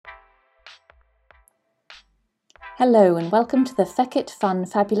Hello and welcome to the Feckit Fun,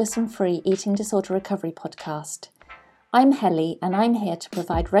 Fabulous and Free Eating Disorder Recovery podcast. I'm Helly and I'm here to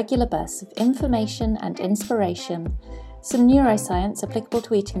provide regular bursts of information and inspiration, some neuroscience applicable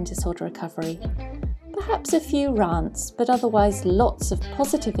to eating disorder recovery, perhaps a few rants, but otherwise lots of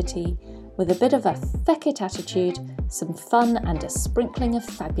positivity with a bit of a Feckit attitude, some fun and a sprinkling of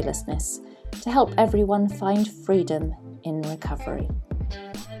fabulousness to help everyone find freedom in recovery.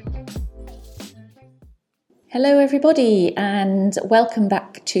 Hello everybody and welcome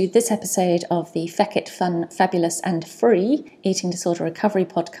back to this episode of the Feckit Fun, Fabulous and Free Eating Disorder Recovery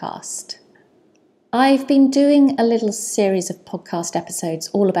podcast. I've been doing a little series of podcast episodes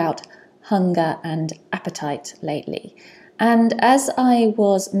all about hunger and appetite lately. And as I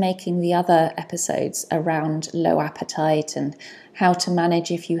was making the other episodes around low appetite and how to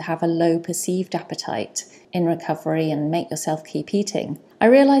manage if you have a low perceived appetite in recovery and make yourself keep eating, I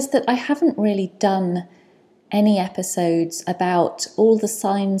realised that I haven't really done any episodes about all the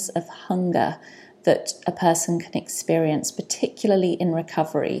signs of hunger that a person can experience, particularly in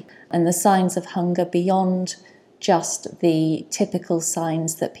recovery, and the signs of hunger beyond just the typical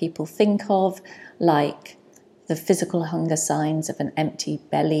signs that people think of, like the physical hunger signs of an empty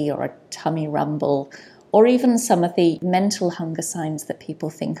belly or a tummy rumble, or even some of the mental hunger signs that people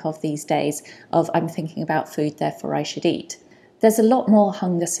think of these days of I'm thinking about food, therefore I should eat. There's a lot more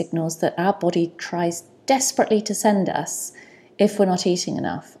hunger signals that our body tries desperately to send us if we're not eating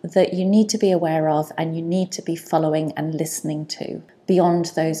enough that you need to be aware of and you need to be following and listening to beyond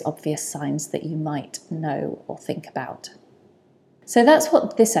those obvious signs that you might know or think about. So that's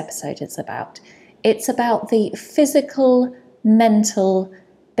what this episode is about. It's about the physical, mental,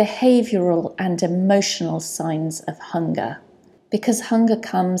 behavioural and emotional signs of hunger, because hunger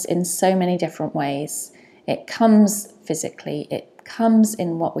comes in so many different ways. It comes physically, it comes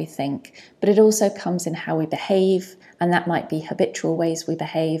in what we think, but it also comes in how we behave, and that might be habitual ways we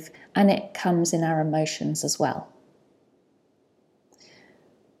behave, and it comes in our emotions as well.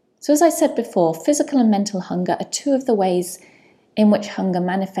 So as I said before, physical and mental hunger are two of the ways in which hunger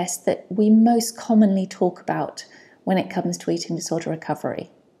manifests that we most commonly talk about when it comes to eating disorder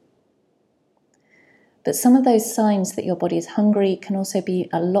recovery. But some of those signs that your body is hungry can also be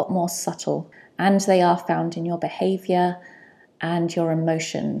a lot more subtle, and they are found in your behaviour and your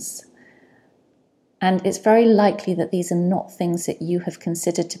emotions. And it's very likely that these are not things that you have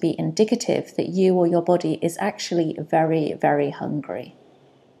considered to be indicative that you or your body is actually very, very hungry.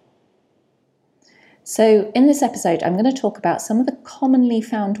 So in this episode, I'm going to talk about some of the commonly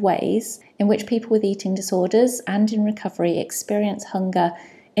found ways in which people with eating disorders and in recovery experience hunger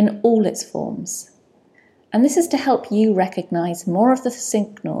in all its forms. And this is to help you recognise more of the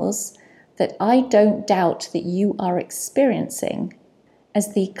signals that I don't doubt that you are experiencing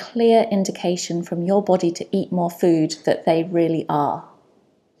as the clear indication from your body to eat more food that they really are.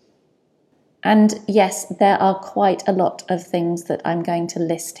 And yes, there are quite a lot of things that I'm going to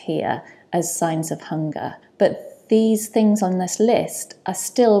list here as signs of hunger, but these things on this list are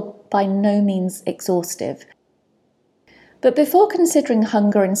still by no means exhaustive. But before considering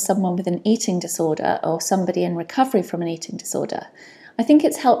hunger in someone with an eating disorder or somebody in recovery from an eating disorder, I think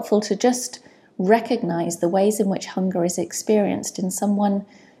it's helpful to just recognise the ways in which hunger is experienced in someone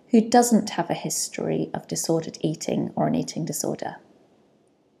who doesn't have a history of disordered eating or an eating disorder.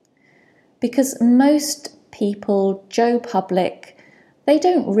 Because most people, Joe Public, they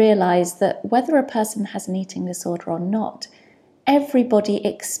don't realise that whether a person has an eating disorder or not, everybody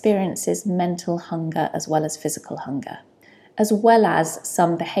experiences mental hunger as well as physical hunger, as well as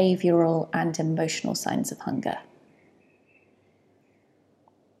some behavioural and emotional signs of hunger.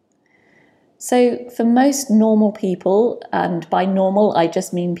 So for most normal people, and by normal I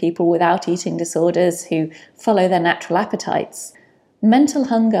just mean people without eating disorders who follow their natural appetites, mental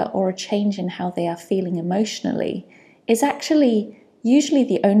hunger or a change in how they are feeling emotionally is actually usually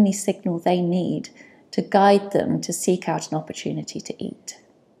the only signal they need to guide them to seek out an opportunity to eat.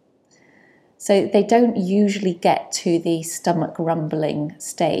 So they don't usually get to the stomach rumbling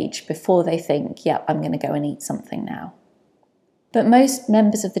stage before they think, yep, I'm going to go and eat something now. But most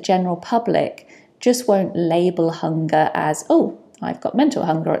members of the general public just won't label hunger as, oh, I've got mental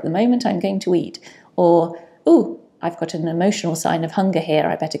hunger at the moment, I'm going to eat. Or, oh, I've got an emotional sign of hunger here,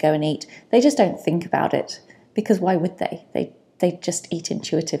 I better go and eat. They just don't think about it, because why would they? They just eat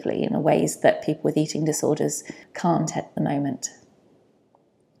intuitively in ways that people with eating disorders can't at the moment.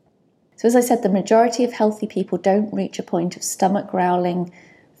 So as I said, the majority of healthy people don't reach a point of stomach growling,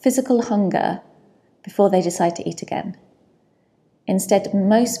 physical hunger, before they decide to eat again. Instead,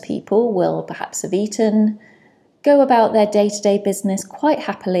 most people will perhaps have eaten, go about their day-to-day business quite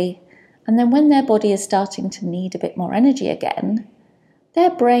happily, And then when their body is starting to need a bit more energy again, their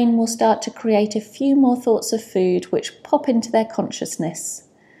brain will start to create a few more thoughts of food which pop into their consciousness,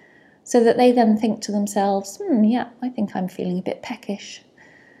 so that they then think to themselves, yeah, I think I'm feeling a bit peckish.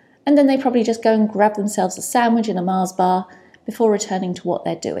 And then they probably just go and grab themselves a sandwich in a Mars bar before returning to what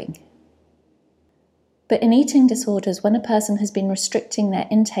they're doing. But in eating disorders, when a person has been restricting their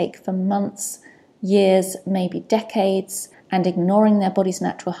intake for months, years, maybe decades, and ignoring their body's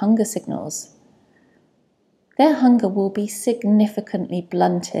natural hunger signals, their hunger will be significantly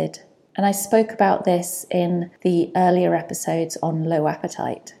blunted. And I spoke about this in the earlier episodes on low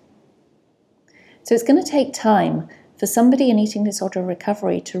appetite. So it's going to take time for somebody in eating disorder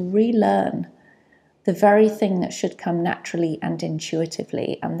recovery to relearn the very thing that should come naturally and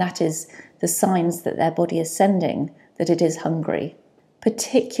intuitively, and that is the signs that their body is sending that it is hungry,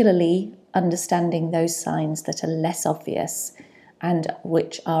 particularly understanding those signs that are less obvious and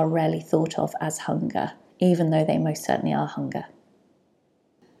which are rarely thought of as hunger, even though they most certainly are hunger.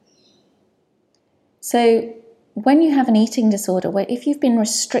 So when you have an eating disorder, where if you've been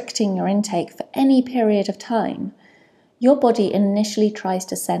restricting your intake for any period of time, your body initially tries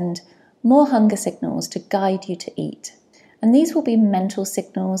to send more hunger signals to guide you to eat. And these will be mental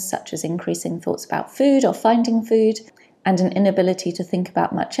signals such as increasing thoughts about food or finding food and an inability to think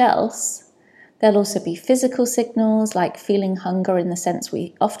about much else. There'll also be physical signals like feeling hunger in the sense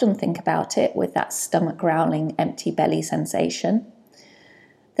we often think about it, with that stomach growling, empty belly sensation.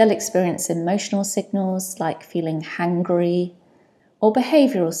 They'll experience emotional signals like feeling hangry, or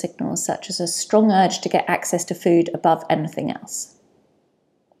behavioural signals such as a strong urge to get access to food above anything else.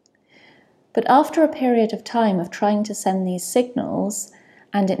 But after a period of time of trying to send these signals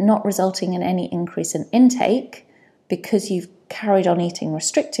and it not resulting in any increase in intake because you've carried on eating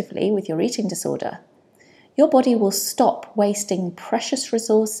restrictively with your eating disorder, your body will stop wasting precious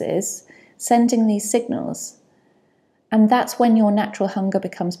resources sending these signals. And that's when your natural hunger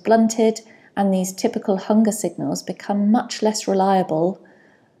becomes blunted and these typical hunger signals become much less reliable,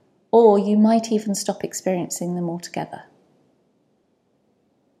 or you might even stop experiencing them altogether.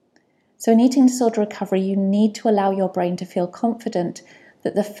 So in eating disorder recovery, you need to allow your brain to feel confident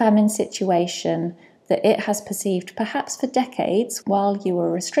that the famine situation that it has perceived perhaps for decades while you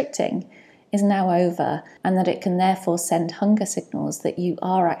were restricting is now over, and that it can therefore send hunger signals that you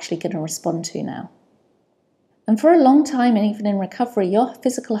are actually going to respond to now. And for a long time, and even in recovery, your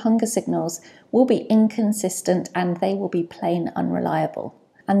physical hunger signals will be inconsistent and they will be plain unreliable.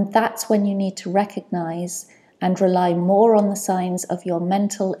 And that's when you need to recognise and rely more on the signs of your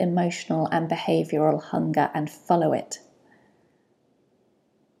mental, emotional, and behavioural hunger and follow it.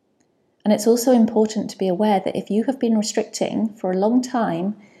 And it's also important to be aware that if you have been restricting for a long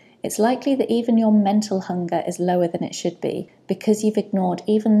time, it's likely that even your mental hunger is lower than it should be because you've ignored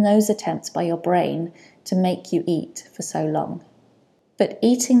even those attempts by your brain to make you eat for so long. But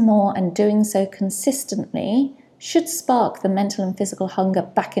eating more and doing so consistently should spark the mental and physical hunger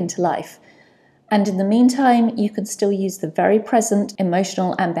back into life. And in the meantime, you can still use the very present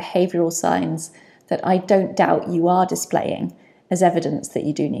emotional and behavioural signs that I don't doubt you are displaying as evidence that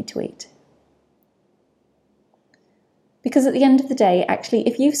you do need to eat. Because at the end of the day, actually,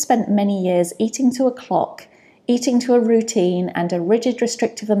 if you've spent many years eating to a clock, eating to a routine and a rigid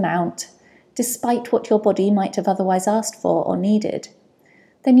restrictive amount, despite what your body might have otherwise asked for or needed,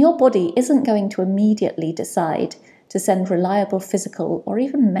 then your body isn't going to immediately decide to send reliable physical or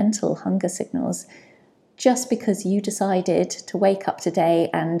even mental hunger signals just because you decided to wake up today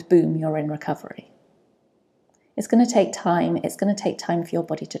and boom, you're in recovery. It's going to take time. It's going to take time for your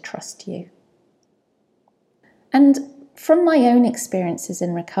body to trust you. And from my own experiences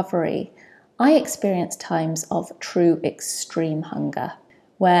in recovery, I experienced times of true extreme hunger,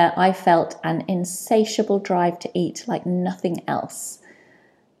 where I felt an insatiable drive to eat like nothing else.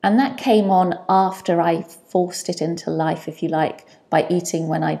 And that came on after I forced it into life, if you like, by eating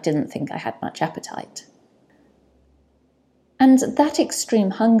when I didn't think I had much appetite. And that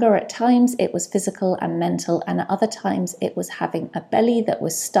extreme hunger, at times it was physical and mental, and at other times it was having a belly that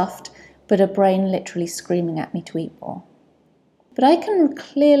was stuffed, but a brain literally screaming at me to eat more. But I can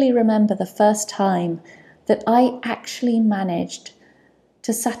clearly remember the first time that I actually managed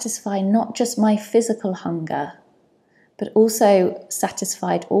to satisfy not just my physical hunger, but also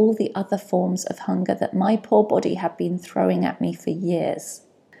satisfied all the other forms of hunger that my poor body had been throwing at me for years.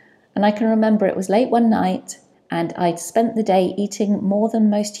 And I can remember it was late one night, and I'd spent the day eating more than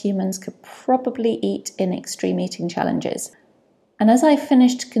most humans could probably eat in extreme eating challenges. And as I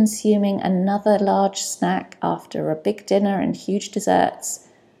finished consuming another large snack after a big dinner and huge desserts,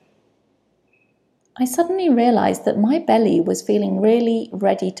 I suddenly realised that my belly was feeling really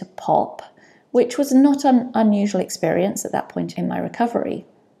ready to pop, which was not an unusual experience at that point in my recovery,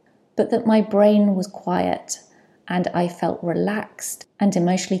 but that my brain was quiet and I felt relaxed and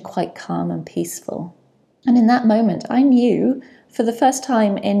emotionally quite calm and peaceful. And in that moment, I knew for the first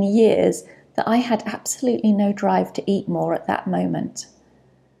time in years that I had absolutely no drive to eat more at that moment.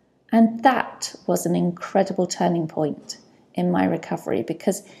 And that was an incredible turning point in my recovery,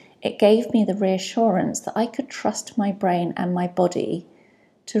 because it gave me the reassurance that I could trust my brain and my body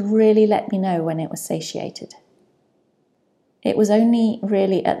to really let me know when it was satiated. It was only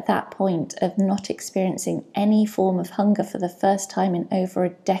really at that point of not experiencing any form of hunger for the first time in over a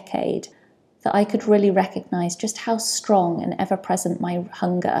decade that I could really recognise just how strong and ever-present my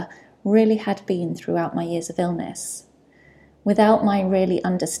hunger really had been throughout my years of illness, without my really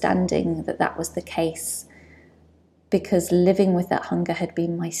understanding that that was the case, because living with that hunger had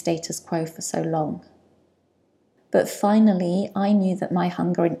been my status quo for so long. But finally, I knew that my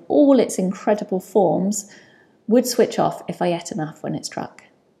hunger in all its incredible forms would switch off if I ate enough when it struck.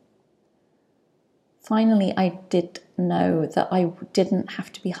 Finally, I did know that I didn't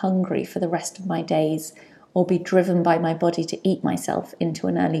have to be hungry for the rest of my days or be driven by my body to eat myself into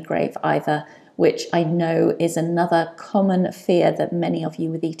an early grave either, which I know is another common fear that many of you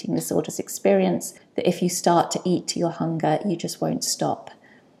with eating disorders experience, that if you start to eat to your hunger, you just won't stop.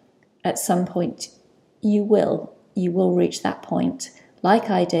 At some point, you will reach that point, like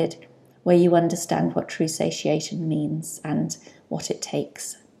I did, where you understand what true satiation means and what it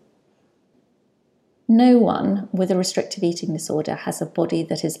takes. No one with a restrictive eating disorder has a body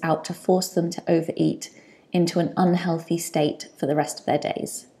that is out to force them to overeat into an unhealthy state for the rest of their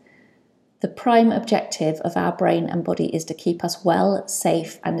days. The prime objective of our brain and body is to keep us well,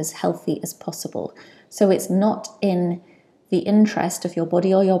 safe, and as healthy as possible. So it's not in the interest of your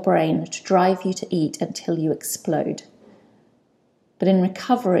body or your brain to drive you to eat until you explode. But in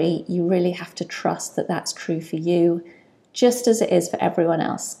recovery, you really have to trust that that's true for you, just as it is for everyone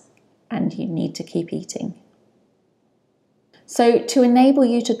else. And you need to keep eating. So to enable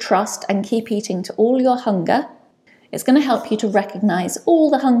you to trust and keep eating to all your hunger, it's going to help you to recognize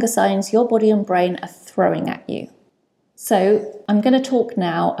all the hunger signs your body and brain are throwing at you. So I'm going to talk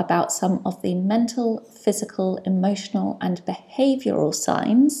now about some of the mental, physical, emotional, and behavioral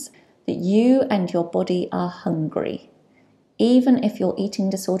signs that you and your body are hungry, even if your eating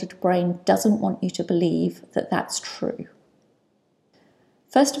disordered brain doesn't want you to believe that that's true.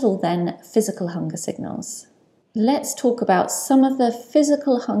 First of all then, physical hunger signals. Let's talk about some of the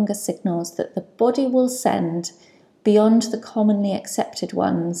physical hunger signals that the body will send beyond the commonly accepted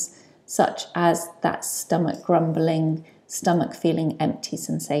ones, such as that stomach grumbling, stomach feeling empty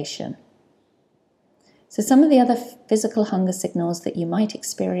sensation. So some of the other physical hunger signals that you might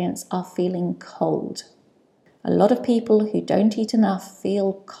experience are feeling cold. A lot of people who don't eat enough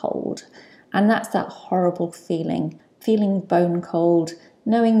feel cold, and that's that horrible feeling bone cold,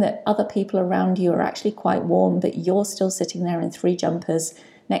 knowing that other people around you are actually quite warm, but you're still sitting there in 3 jumpers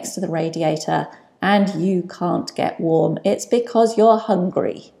next to the radiator and you can't get warm. It's because you're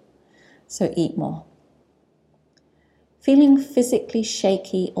hungry. So eat more. Feeling physically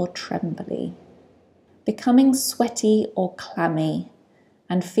shaky or trembly. Becoming sweaty or clammy.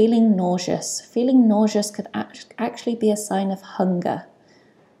 And feeling nauseous. Feeling nauseous could actually be a sign of hunger.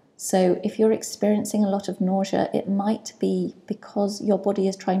 So if you're experiencing a lot of nausea, it might be because your body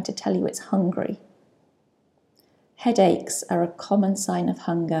is trying to tell you it's hungry. Headaches are a common sign of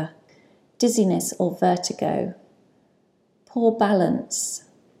hunger. Dizziness or vertigo. Poor balance.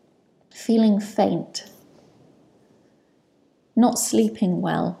 Feeling faint. Not sleeping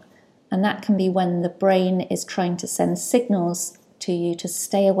well. And that can be when the brain is trying to send signals to you to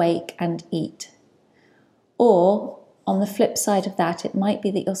stay awake and eat. Or on the flip side of that, it might be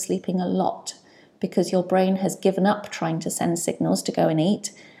that you're sleeping a lot because your brain has given up trying to send signals to go and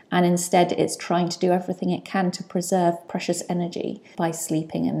eat, and instead it's trying to do everything it can to preserve precious energy by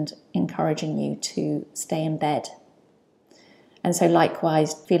sleeping and encouraging you to stay in bed. And so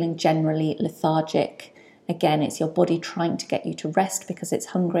likewise, feeling generally lethargic. Again, it's your body trying to get you to rest because it's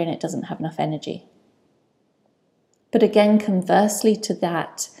hungry and it doesn't have enough energy. But again, conversely to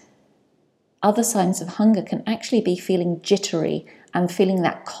that, other signs of hunger can actually be feeling jittery and feeling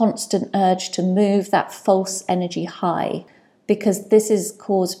that constant urge to move, that false energy high, because this is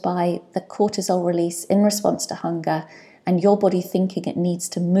caused by the cortisol release in response to hunger and your body thinking it needs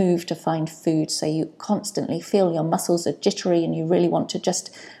to move to find food. So you constantly feel your muscles are jittery and you really want to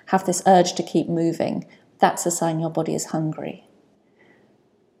just have this urge to keep moving. That's a sign your body is hungry.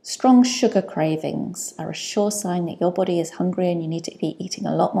 Strong sugar cravings are a sure sign that your body is hungry and you need to be eating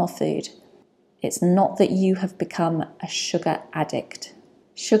a lot more food. It's not that you have become a sugar addict.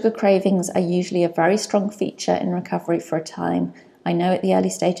 Sugar cravings are usually a very strong feature in recovery for a time. I know at the early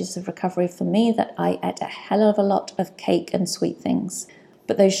stages of recovery for me that I ate a hell of a lot of cake and sweet things,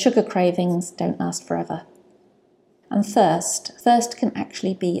 but those sugar cravings don't last forever. And thirst can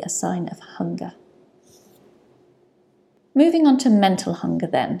actually be a sign of hunger. Moving on to mental hunger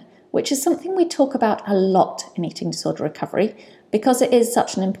then, which is something we talk about a lot in eating disorder recovery because it is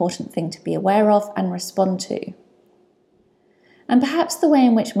such an important thing to be aware of and respond to. And perhaps the way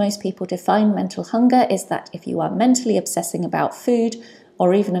in which most people define mental hunger is that if you are mentally obsessing about food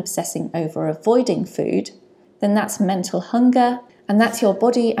or even obsessing over avoiding food, then that's mental hunger, and that's your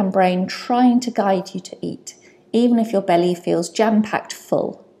body and brain trying to guide you to eat, even if your belly feels jam-packed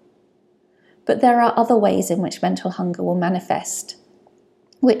full. But there are other ways in which mental hunger will manifest,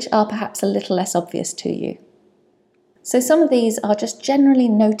 which are perhaps a little less obvious to you. So some of these are just generally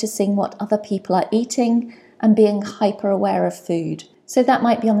noticing what other people are eating and being hyper aware of food. So that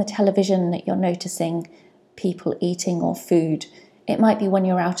might be on the television that you're noticing people eating or food. It might be when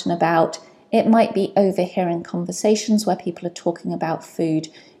you're out and about. It might be overhearing conversations where people are talking about food.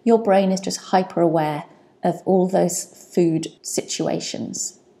 Your brain is just hyper aware of all those food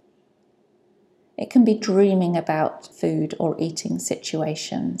situations. It can be dreaming about food or eating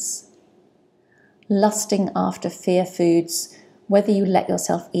situations. Lusting after fear foods, whether you let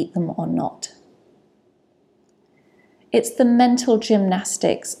yourself eat them or not. It's the mental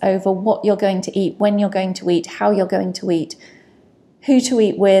gymnastics over what you're going to eat, when you're going to eat, how you're going to eat, who to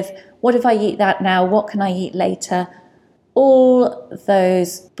eat with, what if I eat that now, what can I eat later? All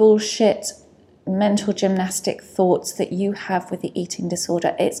those bullshit mental gymnastic thoughts that you have with the eating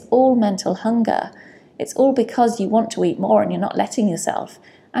disorder, it's all mental hunger. It's all because you want to eat more and you're not letting yourself,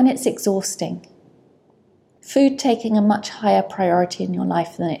 and it's exhausting. Food taking a much higher priority in your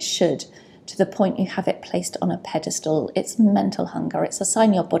life than it should, to the point you have it placed on a pedestal. It's mental hunger. It's a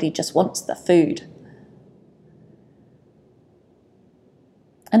sign your body just wants the food.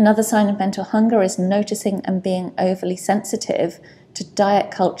 Another sign of mental hunger is noticing and being overly sensitive to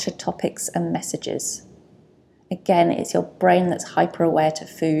diet culture topics and messages. Again, it's your brain that's hyper aware to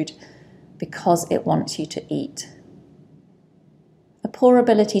food because it wants you to eat. A poor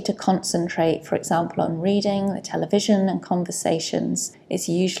ability to concentrate, for example, on reading, the television and conversations, is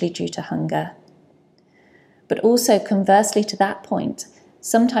usually due to hunger. But also, conversely to that point,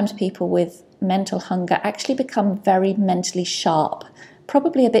 sometimes people with mental hunger actually become very mentally sharp,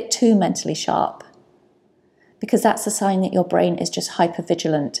 probably a bit too mentally sharp, because that's a sign that your brain is just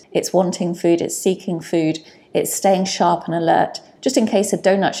hypervigilant. It's wanting food, it's seeking food, it's staying sharp and alert, just in case a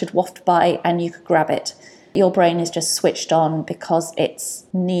donut should waft by and you could grab it. Your brain is just switched on because it's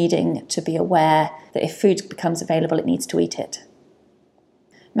needing to be aware that if food becomes available, it needs to eat it.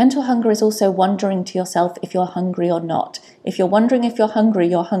 Mental hunger is also wondering to yourself if you're hungry or not. If you're wondering if you're hungry,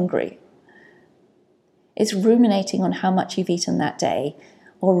 you're hungry. It's ruminating on how much you've eaten that day,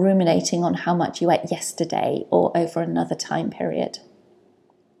 or ruminating on how much you ate yesterday or over another time period.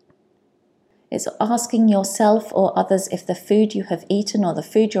 It's asking yourself or others if the food you have eaten or the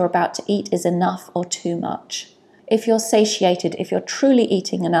food you're about to eat is enough or too much. If you're satiated, if you're truly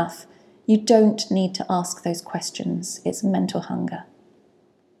eating enough, you don't need to ask those questions. It's mental hunger.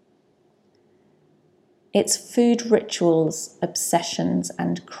 It's food rituals, obsessions,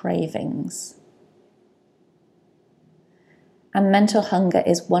 and cravings. And mental hunger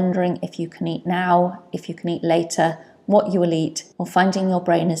is wondering if you can eat now, if you can eat later, what you will eat, or finding your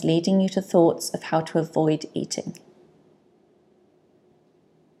brain is leading you to thoughts of how to avoid eating.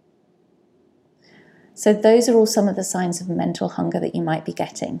 So those are all some of the signs of mental hunger that you might be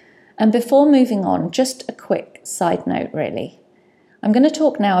getting. And before moving on, just a quick side note really. I'm going to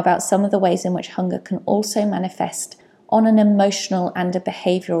talk now about some of the ways in which hunger can also manifest on an emotional and a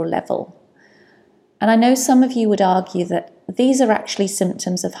behavioural level. And I know some of you would argue that these are actually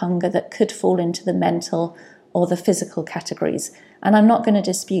symptoms of hunger that could fall into the mental or the physical categories, and I'm not going to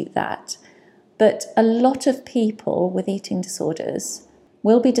dispute that. But a lot of people with eating disorders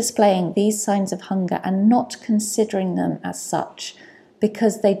will be displaying these signs of hunger and not considering them as such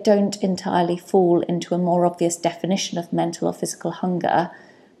because they don't entirely fall into a more obvious definition of mental or physical hunger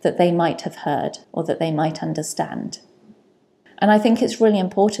that they might have heard or that they might understand. And I think it's really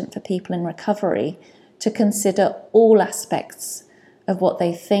important for people in recovery to consider all aspects of what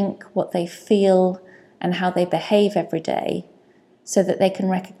they think, what they feel, and how they behave every day, so that they can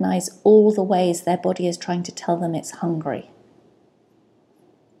recognise all the ways their body is trying to tell them it's hungry.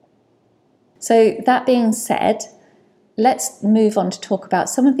 So that being said, let's move on to talk about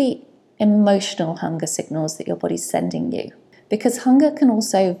some of the emotional hunger signals that your body's sending you. because hunger can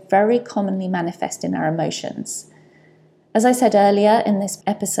also very commonly manifest in our emotions. As I said earlier in this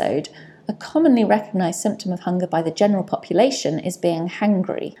episode, a commonly recognised symptom of hunger by the general population is being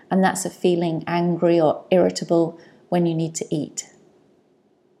hangry, and that's a feeling angry or irritable when you need to eat.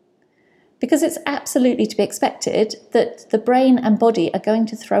 Because it's absolutely to be expected that the brain and body are going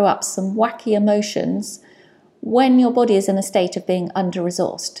to throw up some wacky emotions when your body is in a state of being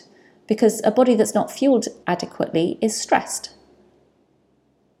under-resourced, because a body that's not fueled adequately is stressed.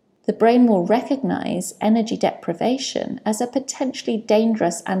 The brain will recognise energy deprivation as a potentially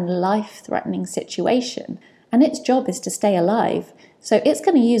dangerous and life-threatening situation, and its job is to stay alive. So it's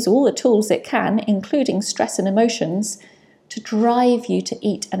going to use all the tools it can, including stress and emotions, to drive you to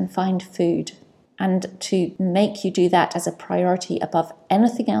eat and find food, and to make you do that as a priority above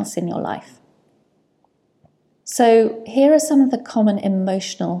anything else in your life. So here are some of the common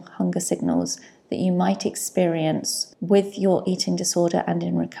emotional hunger signals that you might experience with your eating disorder and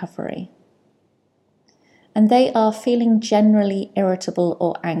in recovery. And they are feeling generally irritable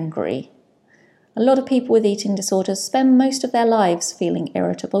or angry. A lot of people with eating disorders spend most of their lives feeling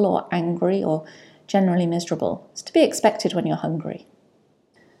irritable or angry or generally miserable. It's to be expected when you're hungry.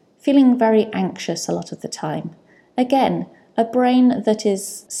 Feeling very anxious a lot of the time. Again, a brain that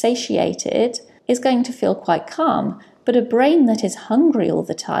is satiated is going to feel quite calm, but a brain that is hungry all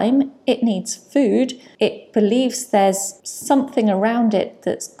the time, it needs food, it believes there's something around it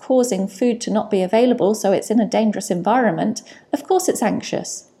that's causing food to not be available, so it's in a dangerous environment. Of course it's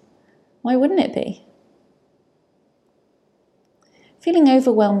anxious. Why wouldn't it be? Feeling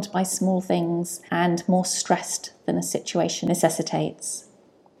overwhelmed by small things and more stressed than a situation necessitates.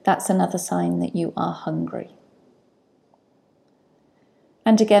 That's another sign that you are hungry.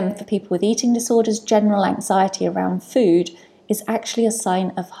 And again, for people with eating disorders, general anxiety around food is actually a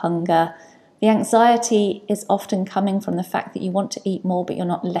sign of hunger. The anxiety is often coming from the fact that you want to eat more, but you're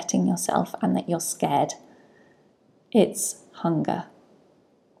not letting yourself, and that you're scared. It's hunger.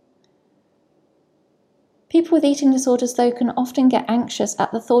 People with eating disorders, though, can often get anxious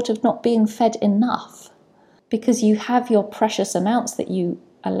at the thought of not being fed enough, because you have your precious amounts that you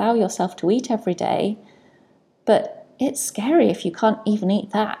allow yourself to eat every day, but it's scary if you can't even eat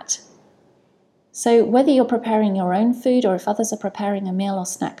that. So whether you're preparing your own food or if others are preparing a meal or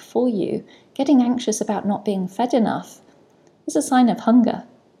snack for you, getting anxious about not being fed enough is a sign of hunger.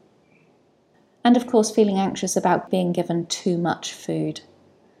 And of course, feeling anxious about being given too much food.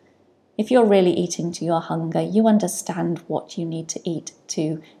 If you're really eating to your hunger, you understand what you need to eat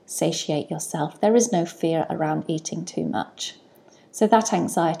to satiate yourself. There is no fear around eating too much. So that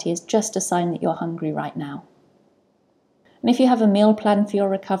anxiety is just a sign that you're hungry right now. And if you have a meal plan for your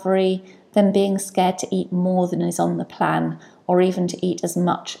recovery, then being scared to eat more than is on the plan, or even to eat as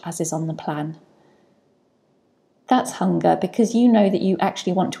much as is on the plan. That's hunger, because you know that you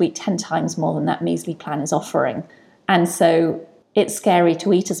actually want to eat 10 times more than that measly plan is offering. And so it's scary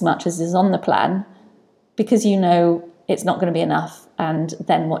to eat as much as is on the plan, because you know it's not going to be enough, and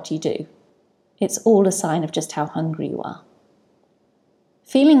then what do you do? It's all a sign of just how hungry you are.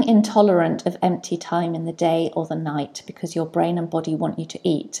 Feeling intolerant of empty time in the day or the night because your brain and body want you to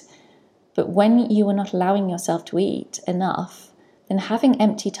eat, but when you are not allowing yourself to eat enough, then having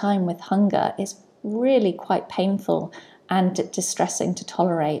empty time with hunger is really quite painful and distressing to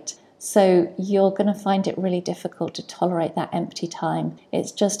tolerate. So you're going to find it really difficult to tolerate that empty time.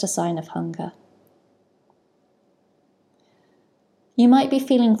 It's just a sign of hunger. You might be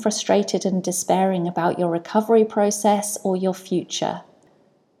feeling frustrated and despairing about your recovery process or your future.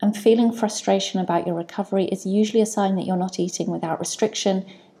 And feeling frustration about your recovery is usually a sign that you're not eating without restriction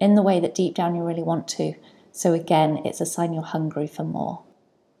in the way that deep down you really want to. So again, it's a sign you're hungry for more.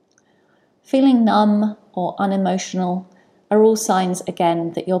 Feeling numb or unemotional are all signs,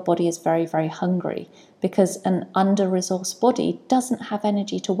 again, that your body is very, very hungry, because an under-resourced body doesn't have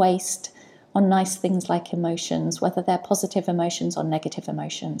energy to waste on nice things like emotions, whether they're positive emotions or negative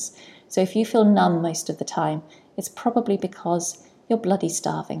emotions. So if you feel numb most of the time, it's probably because you're bloody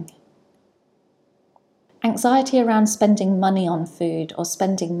starving. Anxiety around spending money on food or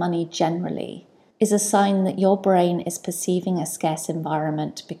spending money generally is a sign that your brain is perceiving a scarce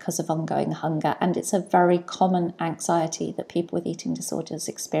environment because of ongoing hunger, and it's a very common anxiety that people with eating disorders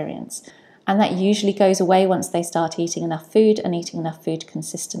experience. And that usually goes away once they start eating enough food and eating enough food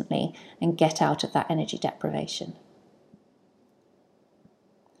consistently and get out of that energy deprivation.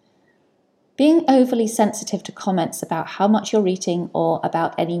 Being overly sensitive to comments about how much you're eating or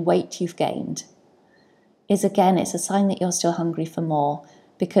about any weight you've gained is, again, it's a sign that you're still hungry for more,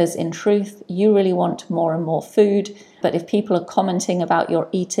 because in truth, you really want more and more food. But if people are commenting about your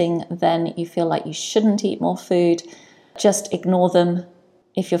eating, then you feel like you shouldn't eat more food. just ignore them.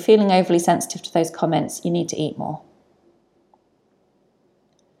 If you're feeling overly sensitive to those comments, you need to eat more.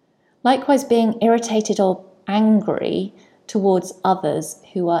 Likewise, being irritated or angry towards others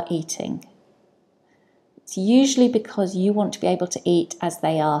who are eating. It's usually because you want to be able to eat as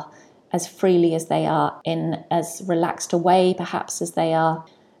they are, as freely as they are, in as relaxed a way perhaps as they are,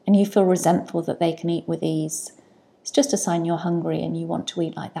 and you feel resentful that they can eat with ease. It's just a sign you're hungry and you want to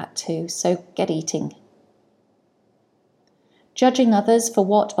eat like that too, so get eating. Judging others for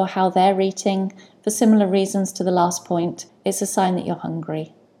what or how they're eating, for similar reasons to the last point, is a sign that you're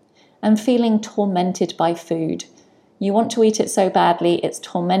hungry. And feeling tormented by food. You want to eat it so badly, it's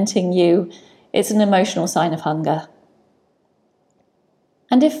tormenting you. It's an emotional sign of hunger.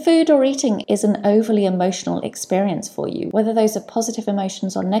 And if food or eating is an overly emotional experience for you, whether those are positive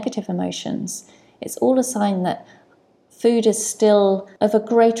emotions or negative emotions, it's all a sign that food is still of a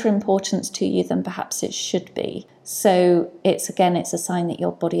greater importance to you than perhaps it should be. So it's a sign that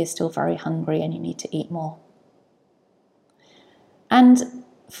your body is still very hungry and you need to eat more. And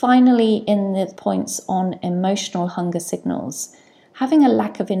finally, in the points on emotional hunger signals, having a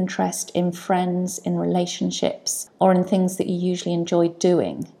lack of interest in friends, in relationships, or in things that you usually enjoy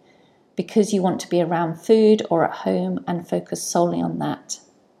doing because you want to be around food or at home and focus solely on that.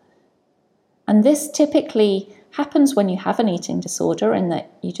 And this typically happens when you have an eating disorder, in that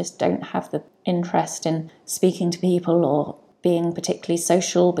you just don't have the interest in speaking to people or being particularly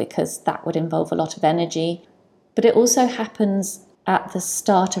social because that would involve a lot of energy. But it also happens at the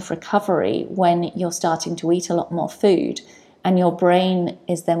start of recovery when you're starting to eat a lot more food and your brain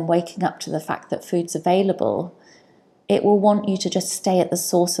is then waking up to the fact that food's available. It will want you to just stay at the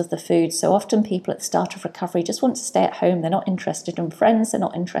source of the food. So often people at the start of recovery just want to stay at home. They're not interested in friends. They're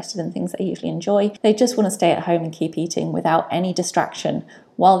not interested in things they usually enjoy. They just want to stay at home and keep eating without any distraction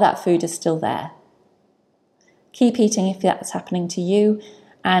while that food is still there. Keep eating if that's happening to you,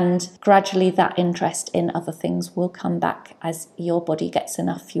 and gradually that interest in other things will come back as your body gets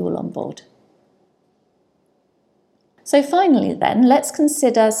enough fuel on board. So finally then, let's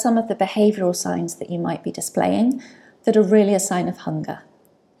consider some of the behavioural signs that you might be displaying that are really a sign of hunger.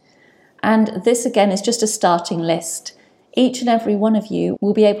 And this again is just a starting list. Each and every one of you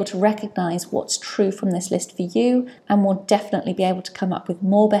will be able to recognise what's true from this list for you, and will definitely be able to come up with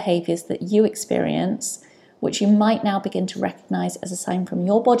more behaviours that you experience, which you might now begin to recognise as a sign from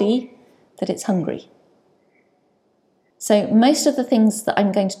your body that it's hungry. So most of the things that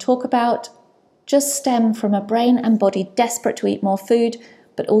I'm going to talk about just stem from a brain and body desperate to eat more food,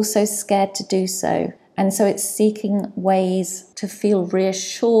 but also scared to do so. And so it's seeking ways to feel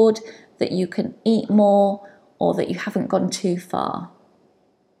reassured that you can eat more or that you haven't gone too far.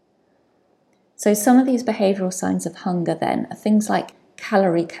 So some of these behavioural signs of hunger then are things like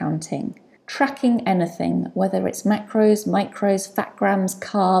calorie counting, tracking anything, whether it's macros, micros, fat grams,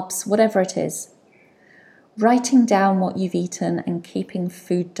 carbs, whatever it is. Writing down what you've eaten and keeping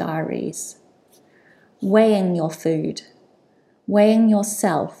food diaries. Weighing your food. Weighing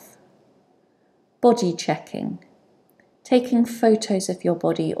yourself. Body checking. Taking photos of your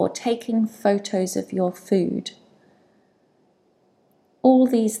body or taking photos of your food. All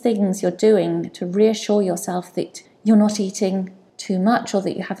these things you're doing to reassure yourself that you're not eating too much or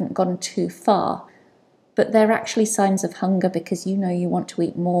that you haven't gone too far, but they're actually signs of hunger because you know you want to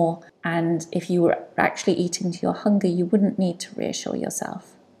eat more, and if you were actually eating to your hunger, you wouldn't need to reassure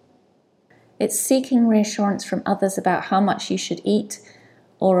yourself. It's seeking reassurance from others about how much you should eat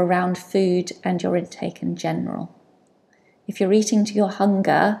or around food and your intake in general. If you're eating to your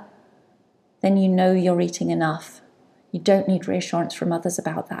hunger, then you know you're eating enough. You don't need reassurance from others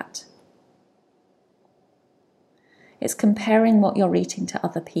about that. It's comparing what you're eating to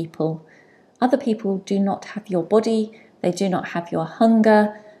other people. Other people do not have your body, they do not have your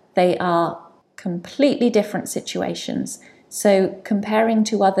hunger, they are completely different situations. So comparing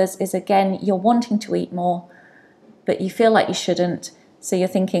to others is, again, you're wanting to eat more, but you feel like you shouldn't. So you're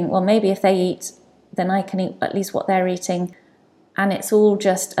thinking, well, maybe if they eat, then I can eat at least what they're eating. And it's all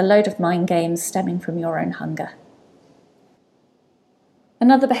just a load of mind games stemming from your own hunger.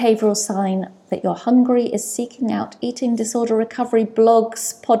 Another behavioural sign that you're hungry is seeking out eating disorder recovery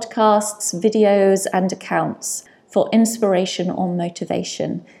blogs, podcasts, videos, and accounts for inspiration or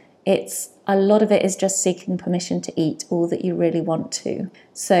motivation. A lot of it is just seeking permission to eat all that you really want to.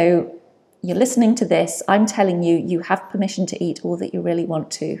 So you're listening to this, I'm telling you, you have permission to eat all that you really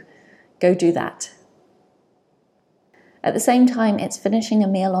want to. Go do that. At the same time, it's finishing a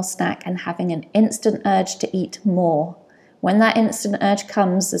meal or snack and having an instant urge to eat more. When that instant urge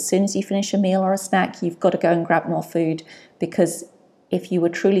comes, as soon as you finish a meal or a snack, you've got to go and grab more food, because if you were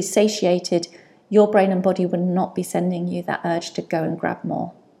truly satiated, your brain and body would not be sending you that urge to go and grab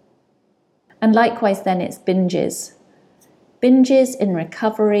more. And likewise then it's binges. Binges in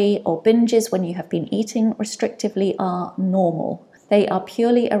recovery or binges when you have been eating restrictively are normal. They are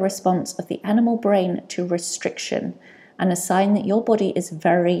purely a response of the animal brain to restriction and a sign that your body is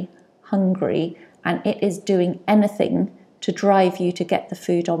very hungry and it is doing anything to drive you to get the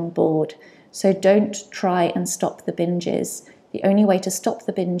food on board. So don't try and stop the binges. The only way to stop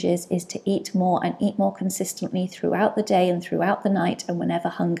the binges is to eat more and eat more consistently throughout the day and throughout the night and whenever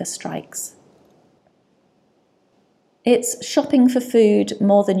hunger strikes. It's shopping for food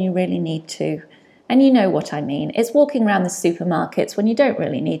more than you really need to. And you know what I mean. It's walking around the supermarkets when you don't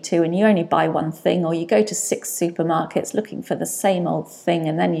really need to and you only buy one thing, or you go to 6 supermarkets looking for the same old thing,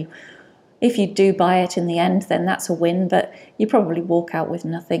 and then if you do buy it in the end, then that's a win, but you probably walk out with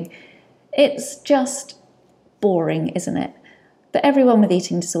nothing. It's just boring, isn't it? But everyone with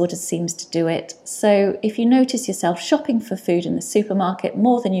eating disorders seems to do it. So if you notice yourself shopping for food in the supermarket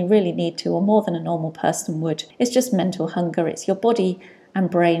more than you really need to, or more than a normal person would, it's just mental hunger. It's your body and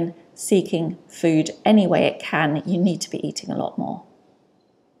brain seeking food any way it can. You need to be eating a lot more.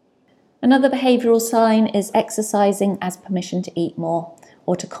 Another behavioural sign is exercising as permission to eat more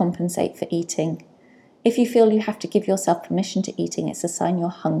or to compensate for eating. If you feel you have to give yourself permission to eating, it's a sign you're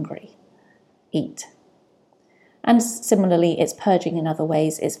hungry. Eat. And similarly, it's purging in other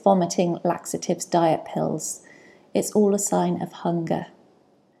ways. It's vomiting, laxatives, diet pills. It's all a sign of hunger.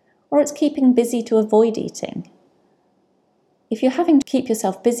 Or it's keeping busy to avoid eating. If you're having to keep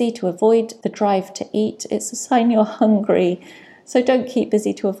yourself busy to avoid the drive to eat, it's a sign you're hungry. So don't keep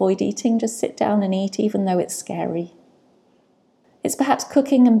busy to avoid eating, just sit down and eat, even though it's scary. It's perhaps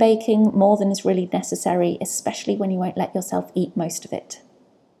cooking and baking more than is really necessary, especially when you won't let yourself eat most of it.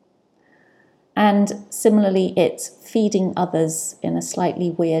 And similarly, it's feeding others in a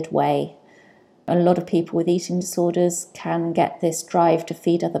slightly weird way. A lot of people with eating disorders can get this drive to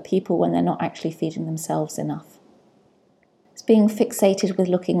feed other people when they're not actually feeding themselves enough. It's being fixated with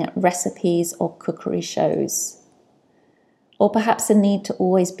looking at recipes or cookery shows. Or perhaps a need to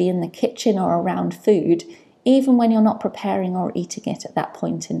always be in the kitchen or around food, even when you're not preparing or eating it at that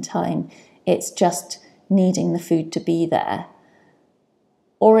point in time. It's just needing the food to be there.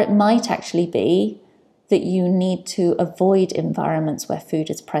 Or it might actually be that you need to avoid environments where food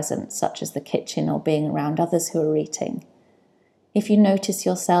is present, such as the kitchen or being around others who are eating. If you notice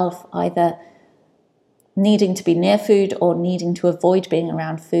yourself either needing to be near food or needing to avoid being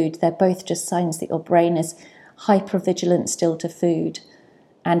around food, they're both just signs that your brain is hypervigilant still to food,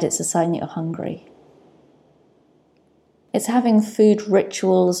 and it's a sign that you're hungry. It's having food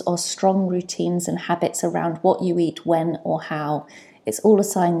rituals or strong routines and habits around what you eat, when or how. It's all a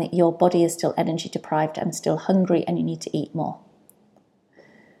sign that your body is still energy deprived and still hungry and you need to eat more.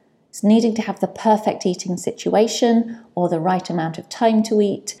 It's needing to have the perfect eating situation or the right amount of time to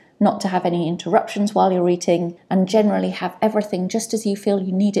eat, not to have any interruptions while you're eating, and generally have everything just as you feel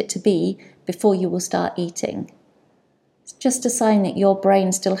you need it to be before you will start eating. It's just a sign that your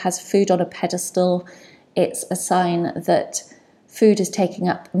brain still has food on a pedestal. It's a sign that food is taking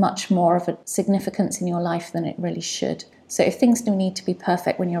up much more of a significance in your life than it really should. So if things do need to be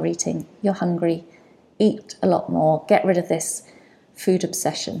perfect when you're eating, you're hungry, eat a lot more, get rid of this food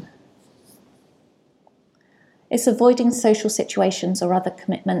obsession. It's avoiding social situations or other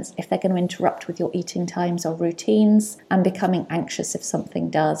commitments if they're going to interrupt with your eating times or routines, and becoming anxious if something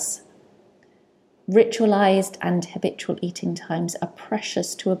does. Ritualized and habitual eating times are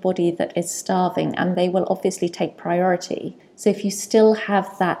precious to a body that is starving, and they will obviously take priority. So if you still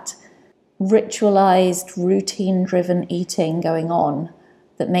have that ritualized, routine-driven eating going on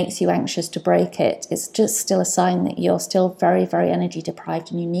that makes you anxious to break it, it's just still a sign that you're still very, very energy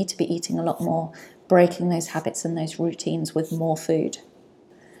deprived and you need to be eating a lot more, breaking those habits and those routines with more food.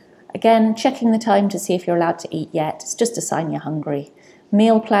 Again, checking the time to see if you're allowed to eat yet, it's just a sign you're hungry.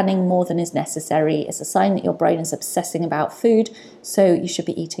 Meal planning more than is necessary is a sign that your brain is obsessing about food, so you should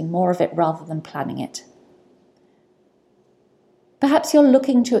be eating more of it rather than planning it. Perhaps you're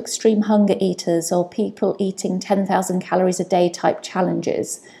looking to extreme hunger eaters or people eating 10,000 calories a day type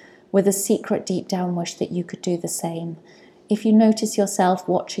challenges with a secret deep down wish that you could do the same. If you notice yourself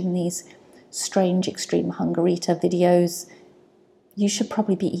watching these strange extreme hunger eater videos, you should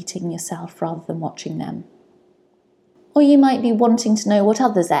probably be eating yourself rather than watching them. Or you might be wanting to know what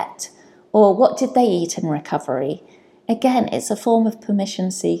others ate, or what did they eat in recovery. Again, it's a form of permission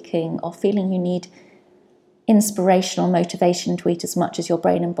seeking or feeling you need inspirational motivation to eat as much as your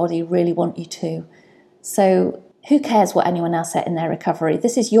brain and body really want you to. So who cares what anyone else ate in their recovery?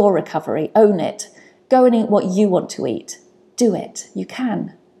 This is your recovery. Own it. Go and eat what you want to eat. Do it. You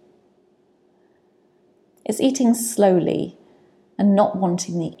can. It's eating slowly and not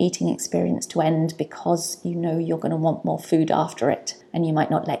wanting the eating experience to end because you know you're going to want more food after it and you might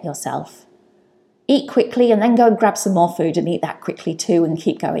not let yourself. Eat quickly and then go and grab some more food and eat that quickly too and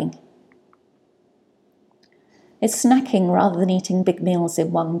keep going. It's snacking rather than eating big meals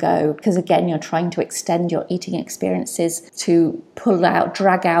in one go, because again, you're trying to extend your eating experiences to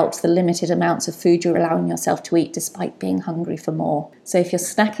drag out the limited amounts of food you're allowing yourself to eat despite being hungry for more. So if you're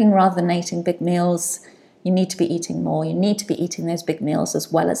snacking rather than eating big meals, you need to be eating more. You need to be eating those big meals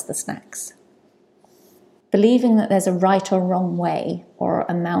as well as the snacks. Believing that there's a right or wrong way or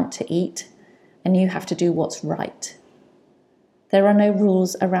amount to eat, and you have to do what's right. There are no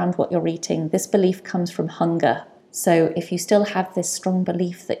rules around what you're eating. This belief comes from hunger. So if you still have this strong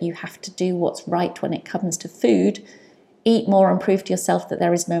belief that you have to do what's right when it comes to food, eat more and prove to yourself that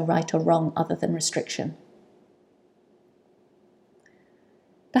there is no right or wrong other than restriction.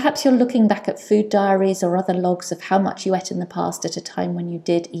 Perhaps you're looking back at food diaries or other logs of how much you ate in the past at a time when you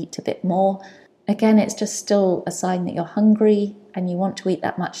did eat a bit more. Again, it's just still a sign that you're hungry and you want to eat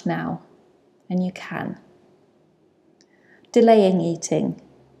that much now. And you can. Delaying eating.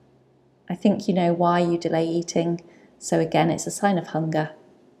 I think you know why you delay eating, so again, it's a sign of hunger.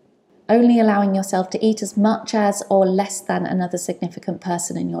 Only allowing yourself to eat as much as or less than another significant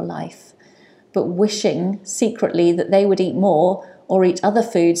person in your life, but wishing secretly that they would eat more or eat other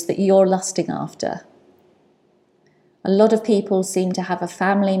foods that you're lusting after. A lot of people seem to have a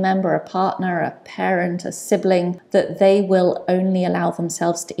family member, a partner, a parent, a sibling that they will only allow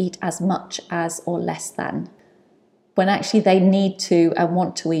themselves to eat as much as or less than, when actually they need to and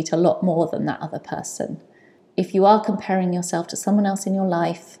want to eat a lot more than that other person. If you are comparing yourself to someone else in your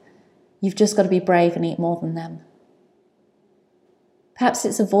life, you've just got to be brave and eat more than them. Perhaps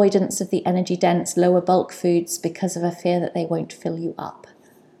it's avoidance of the energy-dense, lower bulk foods because of a fear that they won't fill you up.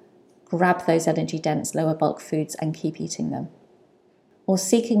 Grab those energy-dense, lower bulk foods and keep eating them. Or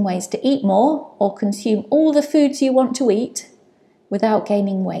seeking ways to eat more or consume all the foods you want to eat without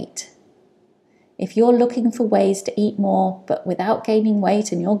gaining weight. If you're looking for ways to eat more but without gaining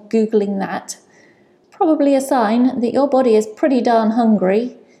weight and you're Googling that, probably a sign that your body is pretty darn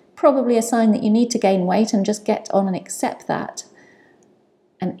hungry, probably a sign that you need to gain weight and just get on and accept that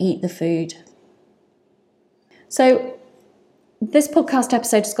and eat the food. So this podcast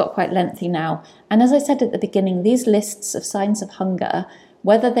episode has got quite lengthy now, and as I said at the beginning, these lists of signs of hunger,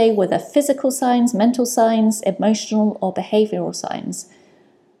 whether they were the physical signs, mental signs, emotional or behavioural signs,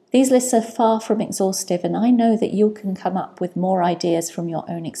 these lists are far from exhaustive, and I know that you can come up with more ideas from your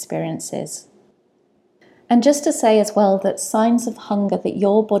own experiences. And just to say as well that signs of hunger that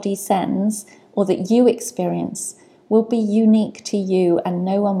your body sends or that you experience will be unique to you, and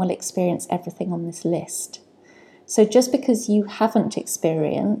no one will experience everything on this list. So just because you haven't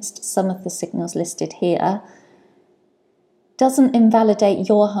experienced some of the signals listed here doesn't invalidate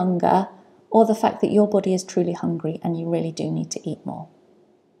your hunger or the fact that your body is truly hungry and you really do need to eat more.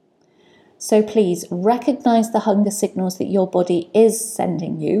 So please recognize the hunger signals that your body is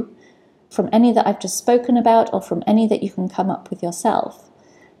sending you, from any that I've just spoken about or from any that you can come up with yourself.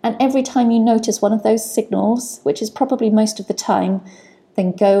 And every time you notice one of those signals, which is probably most of the time,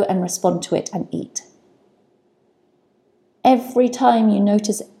 then go and respond to it and eat. Every time you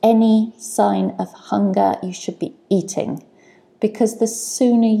notice any sign of hunger, you should be eating, because the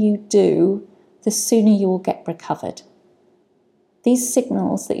sooner you do, the sooner you will get recovered. These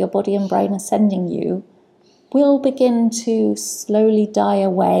signals that your body and brain are sending you will begin to slowly die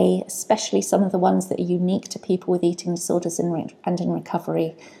away, especially some of the ones that are unique to people with eating disorders and in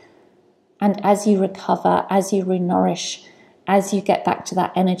recovery. And as you recover, as you renourish, as you get back to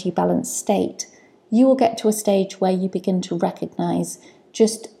that energy balanced state, you will get to a stage where you begin to recognize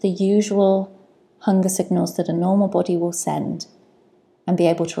just the usual hunger signals that a normal body will send and be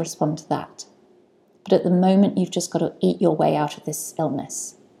able to respond to that. But at the moment, you've just got to eat your way out of this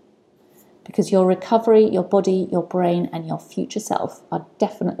illness. Because your recovery, your body, your brain, and your future self are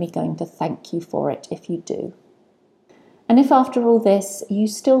definitely going to thank you for it if you do. And if after all this, you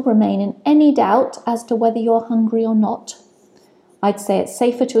still remain in any doubt as to whether you're hungry or not, I'd say it's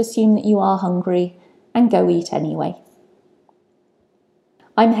safer to assume that you are hungry and go eat anyway.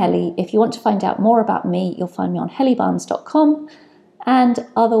 I'm Helly. If you want to find out more about me, you'll find me on hellybarnes.com. And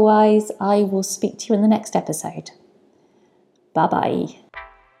otherwise, I will speak to you in the next episode. Bye-bye.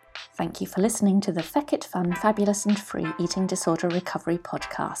 Thank you for listening to the Feck It Fun, Fabulous and Free Eating Disorder Recovery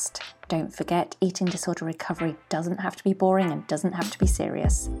podcast. Don't forget, eating disorder recovery doesn't have to be boring and doesn't have to be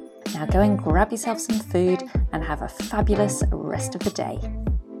serious. Now go and grab yourself some food and have a fabulous rest of the day.